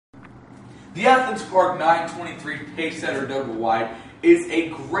The Athens Park 923 Pacesetter Doublewide is a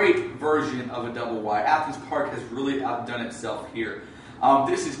great version of a Doublewide. Athens Park has really outdone itself here.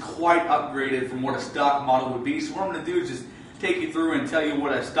 This is quite upgraded from what a stock model would be. So what I'm going to do is just take you through and tell you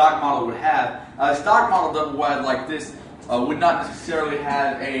what a stock model would have. A stock model Doublewide like this would not necessarily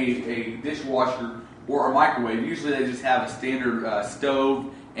have a dishwasher or a microwave. Usually they just have a standard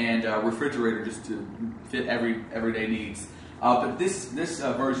stove and refrigerator just to fit everyday needs. But this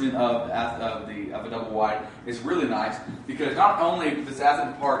version of a Doublewide is really nice because not only does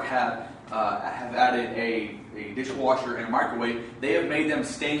Athens Park have added a dishwasher and a microwave, they have made them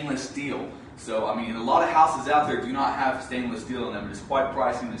stainless steel. So I mean, a lot of houses out there do not have stainless steel in them. It's quite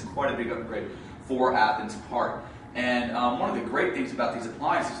pricey and it's quite a big upgrade for Athens Park. And one of the great things about these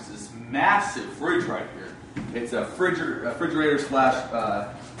appliances is this massive fridge right here. It's a refrigerator slash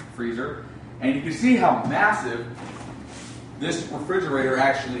freezer, and you can see how massive this refrigerator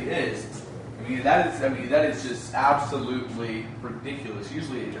actually is. I mean that is just absolutely ridiculous.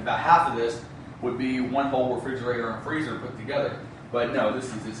 Usually about half of this would be one whole refrigerator and freezer put together. But no,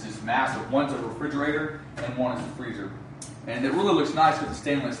 this is massive. One's a refrigerator and one is a freezer. And it really looks nice with the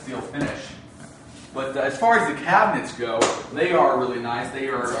stainless steel finish. But as far as the cabinets go, they are really nice. They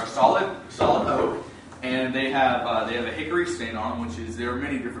are solid oak, and they have a hickory stain on them, which is, there are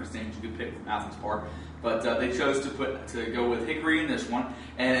many different stains you could pick from Athens Park. But they chose to go with hickory in this one.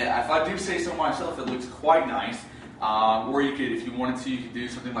 And if I do say so myself, it looks quite nice. Or you could, if you wanted to, you could do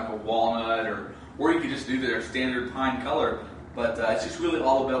something like a walnut, or you could just do their standard pine color. But it's just really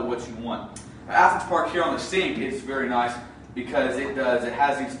all about what you want. Athens Park here on the sink is very nice because it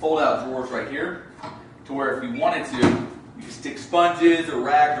has these fold-out drawers right here, to where if you wanted to, you can stick sponges or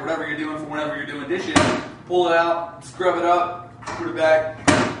rags or whatever you're doing for whenever you're doing dishes, pull it out, scrub it up, put it back,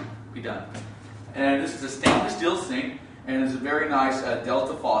 be done. And this is a stainless steel sink, and it's a very nice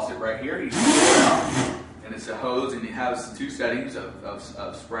Delta faucet right here. You pull it out, and it's a hose, and it has two settings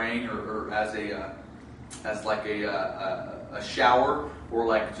of spraying or as like a shower, or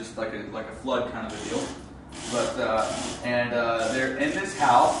like just like a flood kind of a deal. But they're in this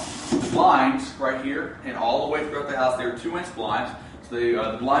house. The blinds right here and all the way throughout the house, they're 2-inch blinds. So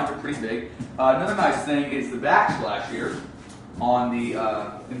the blinds are pretty big. Another nice thing is the backsplash here on the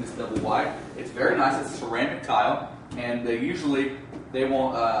in this Doublewide. It's very nice. It's a ceramic tile, and they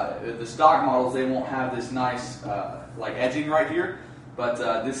won't the stock models, they won't have this nice like edging right here. But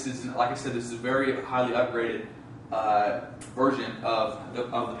this is, like I said, this is a very highly upgraded version of the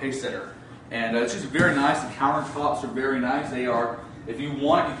Pacesetter. And it's just very nice. The countertops are very nice. They are, if you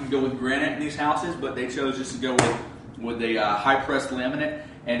want, you can go with granite in these houses, but they chose just to go with a high-pressed laminate.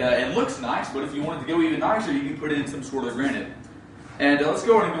 And it looks nice, but if you wanted to go even nicer, you can put it in some sort of granite. And let's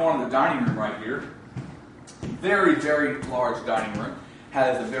go ahead and go on to the dining room right here. Very, very large dining room.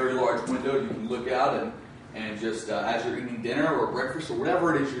 Has a very large window. You can look out and just as you're eating dinner or breakfast or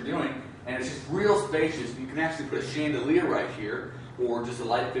whatever it is you're doing. And it's just real spacious. You can actually put a chandelier right here, or just a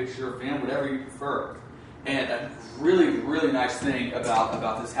light fixture or fan, whatever you prefer. And a really, really nice thing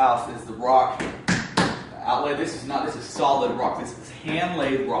about this house is the rock outlet. This is solid rock. This is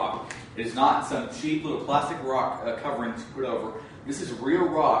hand-laid rock. It is not some cheap little plastic rock covering to put over. This is real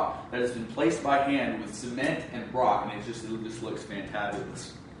rock that has been placed by hand with cement and rock, and it just looks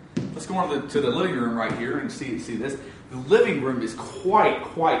fantabulous. Let's go on to the living room right here and see this. The living room is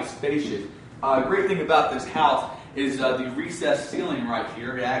quite spacious. Great thing about this house is the recessed ceiling right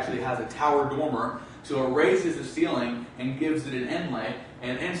here. It actually has a tower dormer, so it raises the ceiling and gives it an inlay.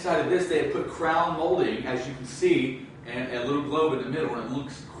 And inside of this, they have put crown molding, as you can see, and a little globe in the middle, and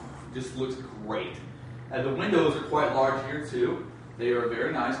it just looks great. And the windows are quite large here too. They are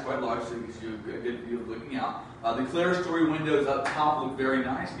very nice, quite large, so it gives you a good view of looking out. The clerestory windows up top look very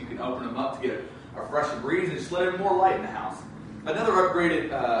nice. You can open them up to get a fresher breeze and just let in more light in the house. Another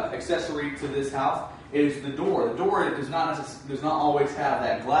upgraded accessory to this house is the door. The door does not always have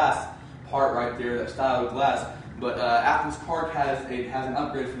that glass part right there, that style of glass. But Athens Park has an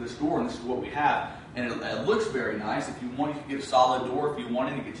upgrade for this door, and this is what we have. And it looks very nice. If you want, you can get a solid door. If you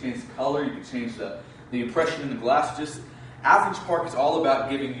wanted, you can change the color. You can change the impression in the glass. Just Athens Park is all about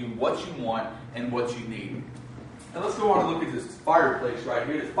giving you what you want and what you need. Now let's go on and look at this fireplace right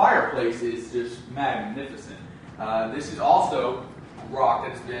here. This fireplace is just magnificent. This is also rock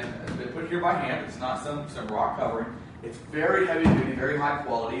that's been put here by hand. It's not some rock covering. It's very heavy duty, very high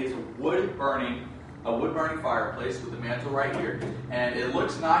quality. It's a wood burning fireplace with the mantle right here, and it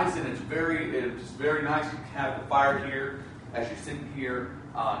looks nice, and it's very nice. You can have the fire here as you're sitting here,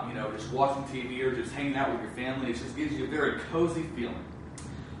 just watching TV or just hanging out with your family. It just gives you a very cozy feeling.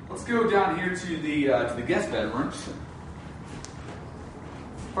 Let's go down here to the guest bedrooms.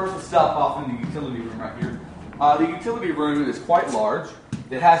 First, let's stop off in the utility room right here. The utility room is quite large.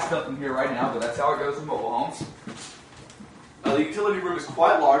 It has stuff in here right now, but that's how it goes in mobile homes. The utility room is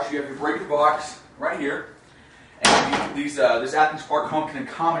quite large. You have your breaker box right here. And this Athens Park home can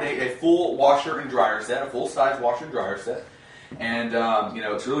accommodate a full washer and dryer set, a full-size washer and dryer set. And,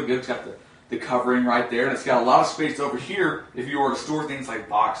 it's really good. It's got the covering right there. And it's got a lot of space over here if you were to store things like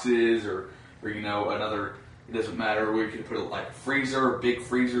boxes or another, it doesn't matter, where you can put it like a freezer, big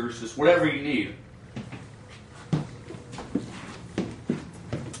freezers, just whatever you need.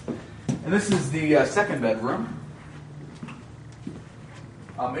 And this is the second bedroom.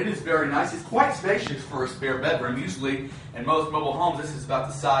 It is very nice. It's quite spacious for a spare bedroom. Usually, in most mobile homes, this is about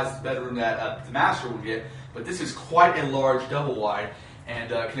the size of the bedroom that the master would get. But this is quite a large double wide and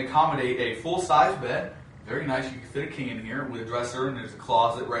can accommodate a full-size bed. Very nice. You can fit a king in here with a dresser, and there's a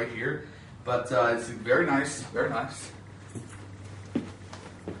closet right here. But it's very nice, very nice.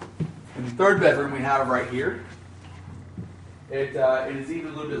 And the third bedroom we have right here. It is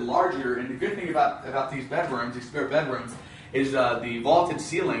even a little bit larger, and the good thing about these bedrooms, these spare bedrooms, is the vaulted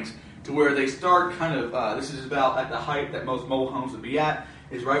ceilings to where they start kind of, this is about at the height that most mobile homes would be at,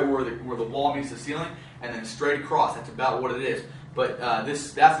 is right where the wall meets the ceiling, and then straight across. That's about what it is. But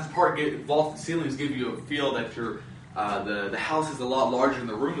this Athens Park vaulted ceilings give you a feel that the house is a lot larger and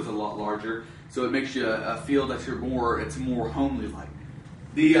the room is a lot larger, so it makes you feel that it's more homely like.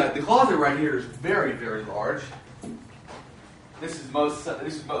 The closet right here is very, very large. This is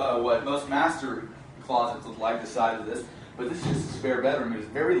what most master closets look like, the size of this. But this is just a spare bedroom. It is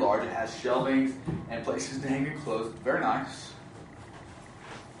very large. It has shelvings and places to hang your clothes. Very nice.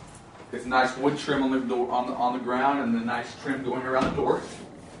 There's nice wood trim on the door, on the ground, and the nice trim going around the door.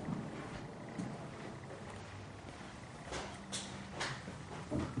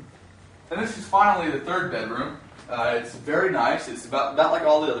 And this is finally the third bedroom. It's very nice. It's about like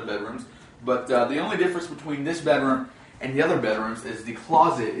all the other bedrooms. But the only difference between this bedroom and the other bedrooms is the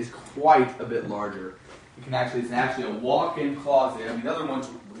closet is quite a bit larger. It's actually a walk-in closet. I mean, the other ones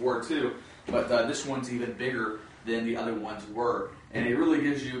were too, but this one's even bigger than the other ones were. And it really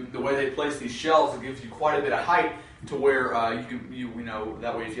gives you, the way they place these shelves, it gives you quite a bit of height to where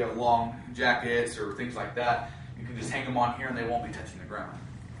that way if you have long jackets or things like that, you can just hang them on here and they won't be touching the ground.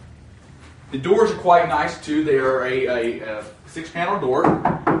 The doors are quite nice too. They are a 6-panel door.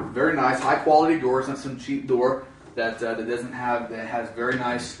 Very nice, high-quality doors, not some cheap door. That has very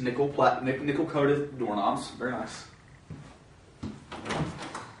nice nickel coated doorknobs. Very nice.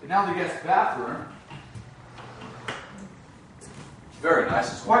 And now the guest bathroom. Very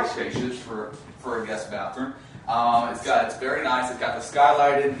nice. It's quite spacious for a guest bathroom. It's very nice. It's got the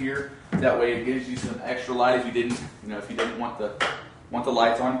skylight in here. That way it gives you some extra light if you didn't want the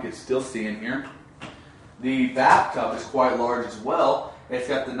lights on, you could still see in here. The bathtub is quite large as well. It's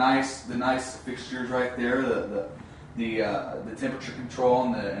got the nice fixtures right there. The temperature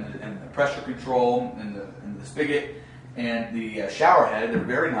control and the pressure control and the spigot and the shower head. They're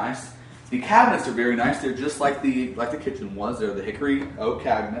very nice. The cabinets are very nice. They're just like the kitchen was. They're the hickory oak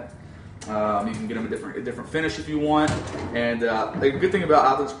cabinet. You can get them a different finish if you want. And the good thing about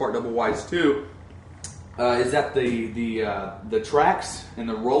Athens Park double wides too is that the tracks and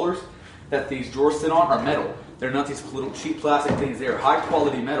the rollers that these drawers sit on are metal. They're not these little cheap plastic things. They are high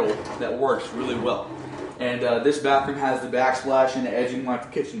quality metal that works really well. And this bathroom has the backsplash and the edging like the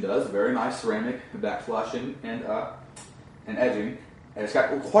kitchen does. Very nice ceramic backsplash and edging. And it's got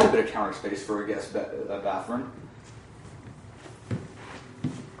quite a bit of counter space for a guest bathroom.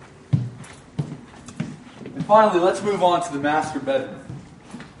 And finally, let's move on to the master bedroom.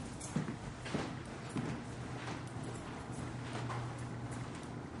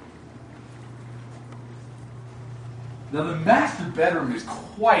 Now the master bedroom is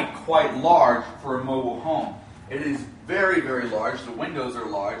quite large for a mobile home. It is very, very large. The windows are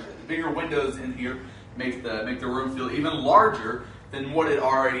large. The bigger windows in here make the room feel even larger than what it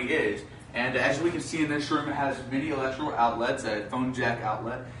already is. And as we can see in this room, it has many electrical outlets, a phone jack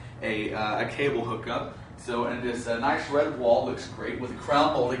outlet, a cable hookup. And this nice red wall looks great with the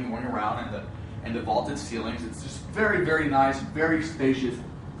crown molding going around and the vaulted ceilings. It's just very, very nice, very spacious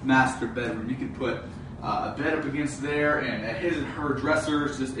master bedroom. You can put a bed up against there, and his and her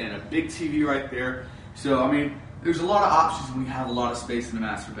dressers, and a big TV right there. So, I mean, there's a lot of options when you have a lot of space in a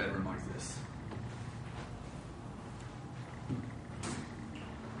master bedroom like this.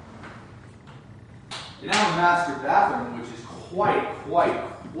 And now the master bathroom, which is quite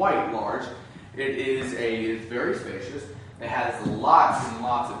large. It's very spacious. It has lots and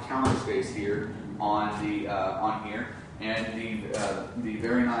lots of counter space here on here. And the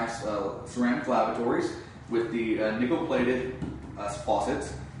very nice ceramic lavatories with the nickel-plated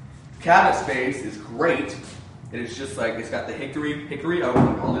faucets Cabinet space is great. It is just like, it's got the hickory oak,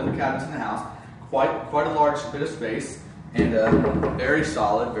 like all the other cabinets in the house. Quite a large bit of space, and very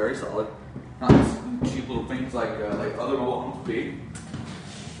solid, very solid. Not just cheap little things like other mobile homes would be.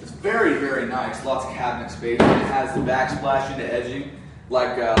 It's very nice. Lots of cabinet space. And it has the backsplash into edging,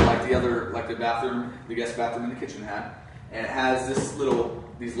 like the bathroom, the guest bathroom in the kitchen had. And it has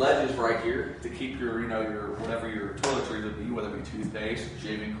these ledges right here to keep your whatever your toiletries would be, whether it be toothpaste or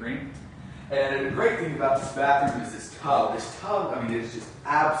shaving cream. And the great thing about this bathroom is this tub. This tub, I mean, it's just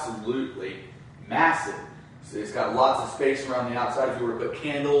absolutely massive. So it's got lots of space around the outside if you were to put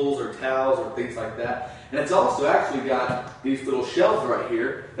candles or towels or things like that. And it's also actually got these little shelves right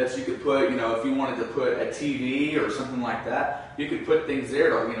here that you could put, if you wanted to put a TV or something like that, you could put things there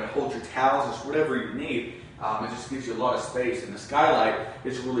to, hold your towels, just whatever you need. It just gives you a lot of space. And the skylight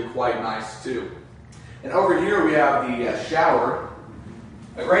is really quite nice too. And over here we have the shower.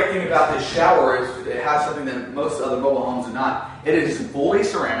 A great thing about this shower is it has something that most other mobile homes do not. It is fully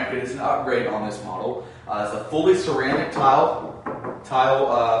ceramic. It is an upgrade on this model. It's a fully ceramic tile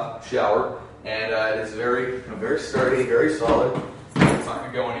shower, and it is very sturdy, very solid. It's not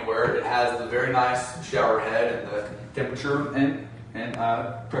going to go anywhere. It has the very nice shower head and the temperature and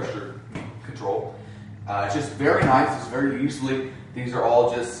pressure control. It's just very nice. It's very easily. These are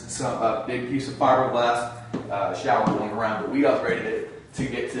all just some big piece of fiberglass shower going around, but we upgraded it to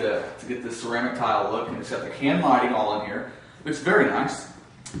get the ceramic tile look, and it's got the can lighting all in here. It's very nice.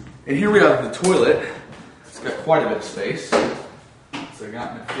 And here we have the toilet. It's got quite a bit of space. So I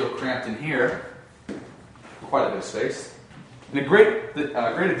got to feel cramped in here. Quite a bit of space. And a great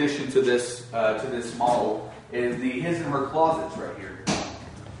addition to this model is the his and her closets right here.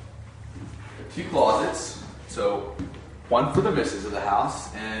 Two closets, so one for the missus of the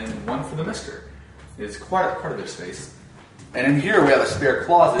house and one for the mister. It's quite a bit of space. And in here we have a spare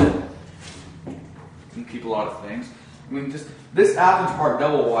closet. You can keep a lot of things. I mean, just this Athens Park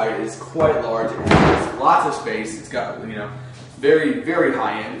Doublewide is quite large. It has lots of space. It's got very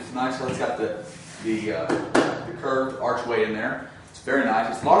high end. It's nice. So it's got the curved archway in there. It's very nice.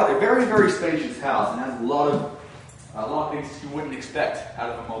 It's a very spacious house, and has a lot of things you wouldn't expect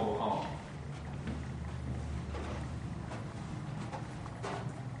out of a mobile home.